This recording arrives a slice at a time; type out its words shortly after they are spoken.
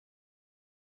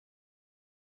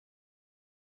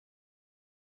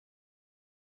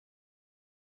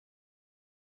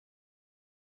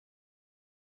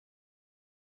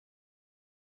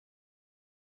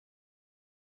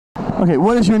Okay,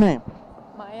 what is your name?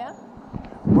 Maya.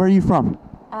 Where are you from?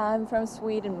 I'm from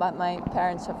Sweden, but my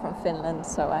parents are from Finland,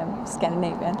 so I'm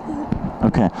Scandinavian.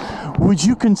 Okay. Would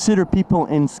you consider people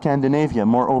in Scandinavia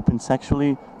more open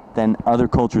sexually than other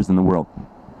cultures in the world?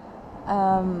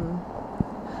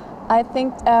 I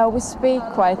think we speak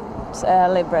quite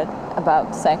liberate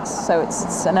about sex, so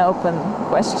it's an open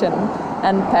question,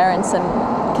 and parents and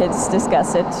kids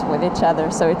discuss it with each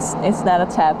other, so it's not a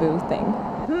taboo thing.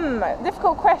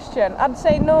 Difficult question. I'd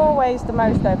say Norway's the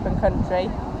most open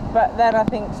country, but then I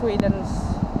think Sweden's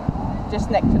just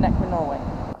neck to neck with Norway.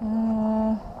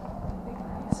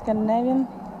 Scandinavian?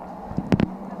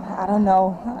 I don't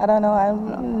know.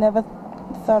 I've never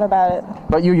thought about it.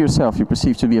 But you yourself, you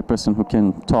perceive to be a person who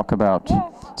can talk about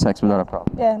sex without a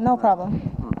problem? Yeah, no problem.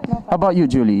 How about you,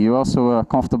 Julie? You also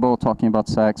comfortable talking about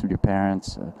sex with your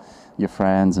parents, your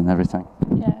friends and everything?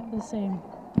 Yeah, the same.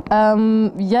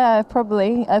 Yeah,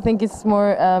 probably. I think it's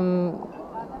more.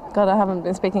 God, I haven't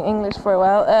been speaking English for a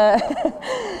while.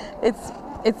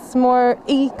 It's more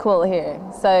equal here.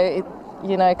 So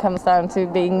it comes down to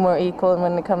being more equal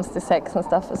when it comes to sex and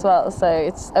stuff as well. So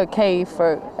it's okay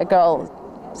for a girl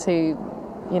to,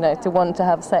 to want to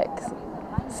have sex,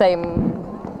 same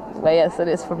way as it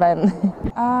is for men.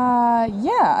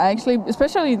 Yeah, actually,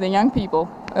 especially the young people.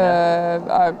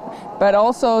 But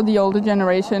also the older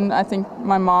generation. I think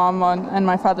my mom and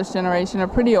my father's generation are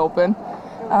pretty open.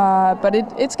 But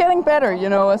it's getting better,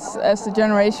 as the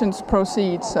generations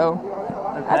proceed. So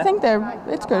okay. I think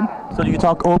it's good. So do you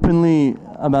talk openly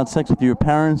about sex with your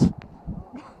parents?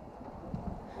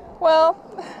 Well,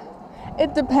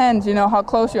 it depends, how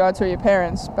close you are to your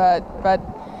parents. But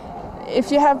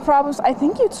if you have problems, I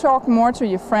think you talk more to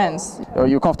your friends. Are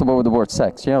you comfortable with the word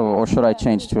sex, yeah? Or should I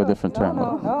change to a different term?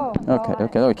 No. Okay.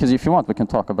 Because if you want, we can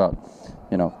talk about,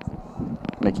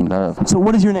 making love. So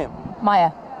what is your name?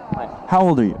 Maya. How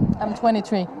old are you? I'm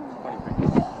 23.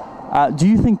 Do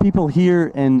you think people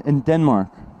here in Denmark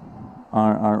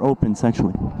are open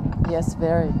sexually? Yes,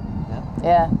 very.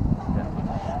 Yeah.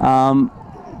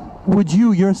 Would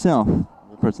you yourself, now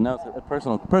it's a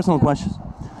personal question,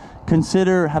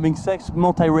 consider having sex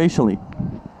multiracially?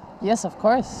 Yes, of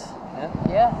course.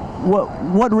 Yeah.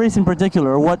 What race in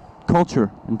particular, or what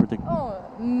culture in particular?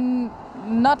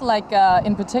 Not like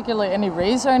in particular any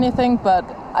race or anything, but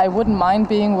I wouldn't mind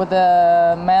being with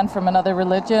a man from another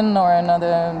religion or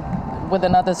with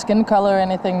another skin color or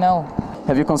anything, no.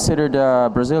 Have you considered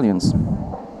Brazilians?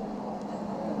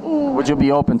 Would you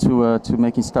be open to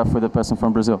making stuff with a person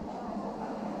from Brazil?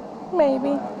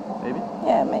 Maybe. Maybe?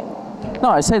 Yeah, maybe. No,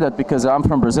 I say that because I'm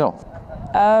from Brazil.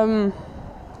 I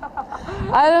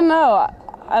don't know.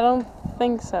 I don't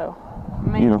think so.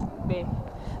 Maybe.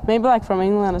 Maybe like from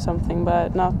England or something,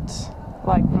 but not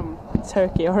like from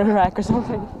Turkey or Iraq or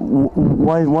something.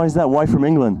 Why is that? Why from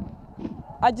England?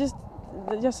 I just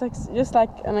like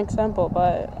an example,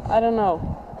 but I don't know.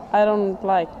 I don't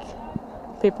like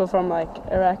people from like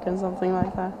Iraq and something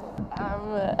like that.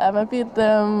 I'm a bit,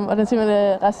 hvordan siger man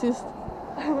det, racist.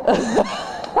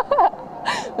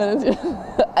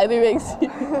 I do ikke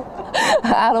sige.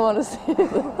 I don't want to say it.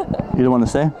 You don't want to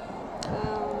say?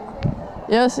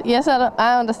 Yes,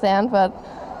 I understand, but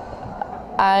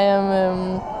I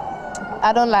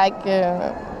don't like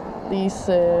these.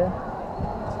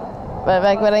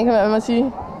 Hvordan kan man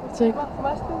sige?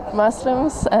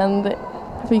 Muslims, and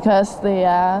because they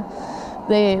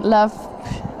love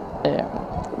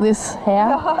this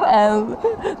hair and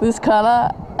this color,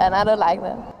 and I don't like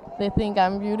that. They think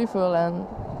I'm beautiful and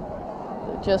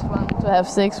they just want to have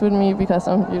sex with me because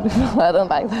I'm beautiful. I don't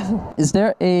like that. Is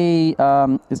there a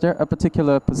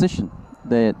particular position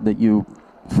that you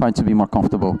find to be more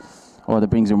comfortable, or that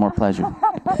brings you more pleasure?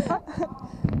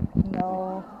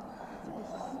 No.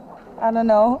 I don't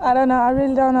know. I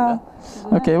really don't know.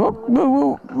 Okay, well,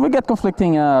 we get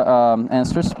conflicting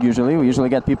answers usually. We usually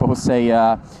get people who say,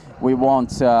 I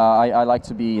like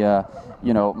to be,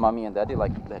 mommy and daddy,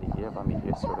 like daddy here, mommy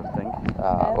here, sort of thing.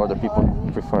 Other people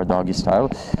prefer doggy style.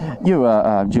 You,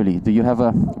 Julie, do you have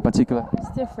a particular?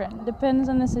 It's different. Depends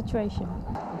on the situation.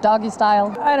 Doggy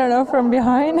style. I don't know, from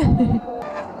behind.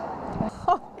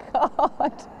 Oh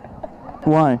God.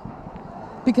 Why?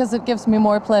 Because it gives me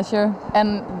more pleasure,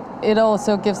 and it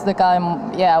also gives the guy,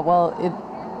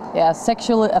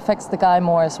 sexually affects the guy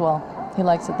more as well. He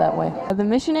likes it that way. The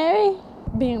missionary?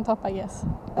 Being on top, I guess.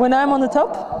 When I'm on the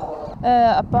top?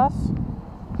 Above.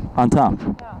 On top?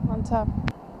 Yeah, on top.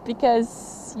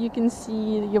 Because you can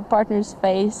see your partner's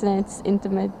face and it's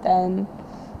intimate and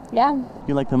yeah.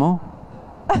 You like them all?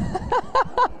 I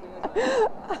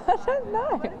don't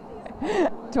know.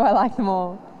 Do I like them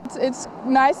all? it's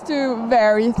nice to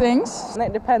vary things. And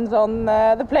it depends on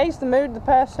the place, the mood, the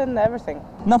person, everything.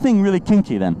 Nothing really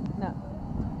kinky then? No.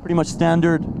 Pretty much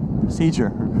standard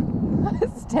procedure.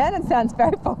 Standard sounds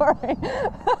very boring.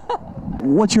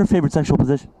 What's your favorite sexual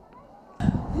position?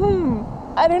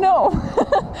 I don't know.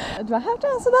 Do I have to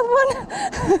answer that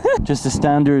one? Just a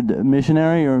standard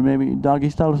missionary or maybe doggy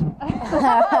style or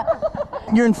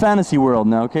something? You're in fantasy world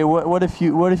now, okay? What if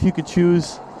you could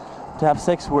choose to have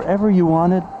sex wherever you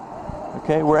wanted?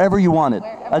 Okay, wherever you wanted.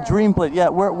 A dream place. Yeah,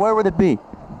 where would it be?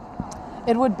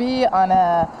 It would be on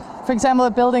for example,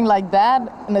 a building like that,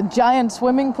 and a giant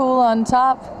swimming pool on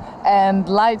top, and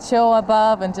light show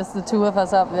above, and just the two of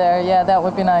us up there. Yeah, that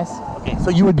would be nice. Okay, so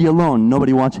you would be alone,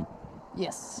 nobody watching?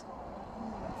 Yes,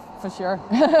 for sure.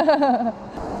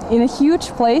 In a huge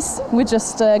place with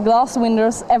just glass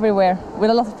windows everywhere,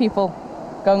 with a lot of people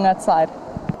going outside.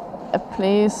 A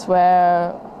place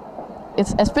where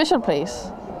it's a special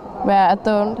place where I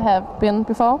don't have been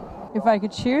before. If I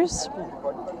could choose,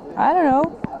 I don't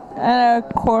know, at a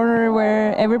corner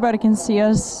where everybody can see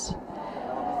us.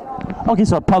 Okay,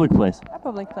 so a public place. A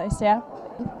public place, yeah.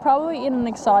 Probably in an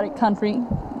exotic country,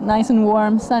 nice and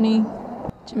warm, sunny.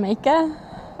 Jamaica.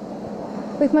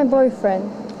 With my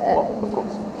boyfriend.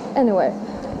 Anywhere.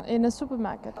 In a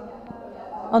supermarket.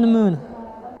 On the moon.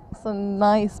 Some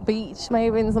nice beach,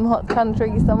 maybe in some hot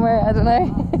country somewhere, I don't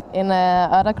know. In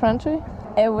other country?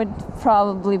 It would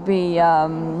probably be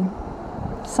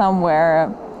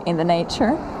somewhere in the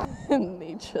nature.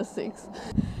 Nature 6.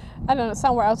 I don't know,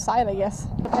 somewhere outside, I guess.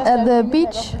 At the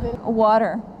beach?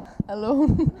 Water.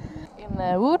 Alone.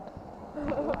 In wood?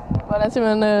 Hvordan siger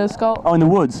man skov? Oh, in the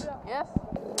woods? Yes.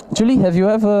 Julie, have you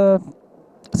ever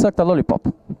sucked a lollipop?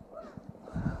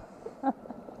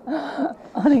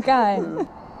 On a guy.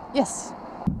 Yes.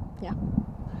 Yeah.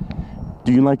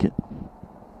 Do you like it?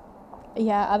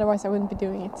 Yeah, otherwise I wouldn't be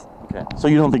doing it. Okay. So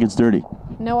you don't think it's dirty?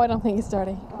 No, I don't think it's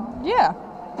dirty. Yeah,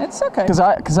 it's okay.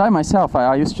 Because I myself,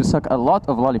 I used to suck a lot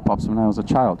of lollipops when I was a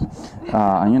child.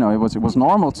 And you know, it was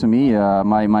normal to me.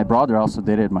 My brother also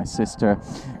did it, my sister.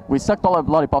 We sucked all of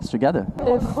lollipops together.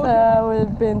 If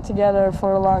we've been together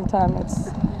for a long time, it's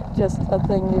just a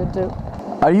thing you do.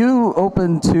 Are you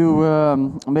open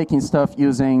to making stuff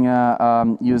using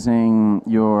using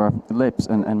your lips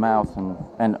and mouth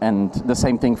and the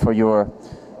same thing for your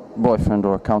boyfriend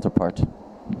or counterpart?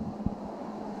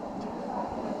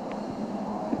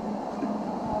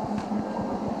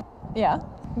 Yeah.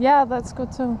 Yeah, that's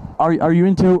good too. Are you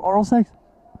into oral sex?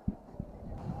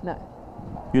 No.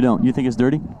 You don't? You think it's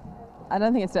dirty? I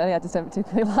don't think it's dirty, I just don't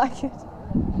particularly like it.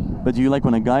 But do you like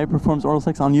when a guy performs oral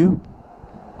sex on you?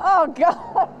 Oh God!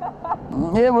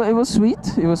 Yeah, it was sweet.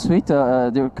 It was sweet.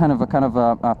 They were kind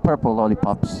of purple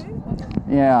lollipops.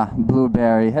 Yeah,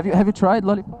 blueberry. Have you tried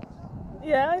lollipops?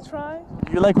 Yeah, I try.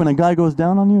 Do you like when a guy goes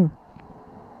down on you?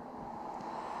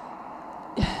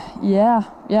 Yeah,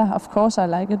 of course I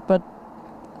like it, but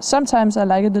sometimes I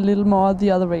like it a little more the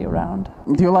other way around.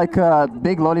 Do you like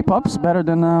big lollipops better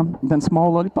than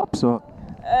small lollipops? Or?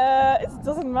 It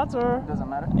doesn't matter. Doesn't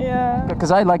matter. Yeah.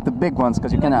 Because I like the big ones,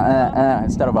 because you can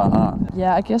instead of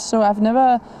Yeah, I guess so. I've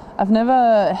never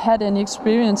had any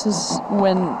experiences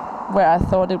where I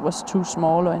thought it was too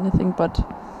small or anything, but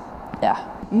yeah.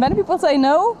 Many people say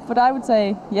no, but I would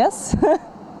say yes.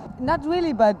 Not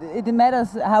really, but it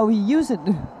matters how we use it.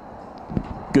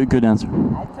 Good answer.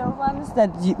 I told once that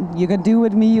you can do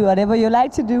with me whatever you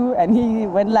like to do, and he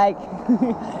went like,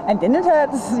 and then it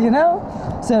hurts, you know?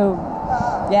 So,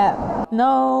 yeah.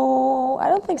 No, I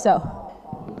don't think so.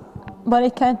 But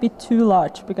it can't be too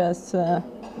large because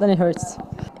then it hurts.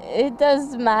 It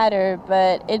does matter,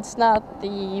 but it's not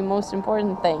the most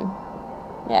important thing.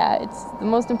 Yeah, it's the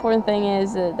most important thing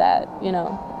is that,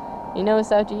 he knows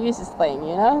how to use his thing,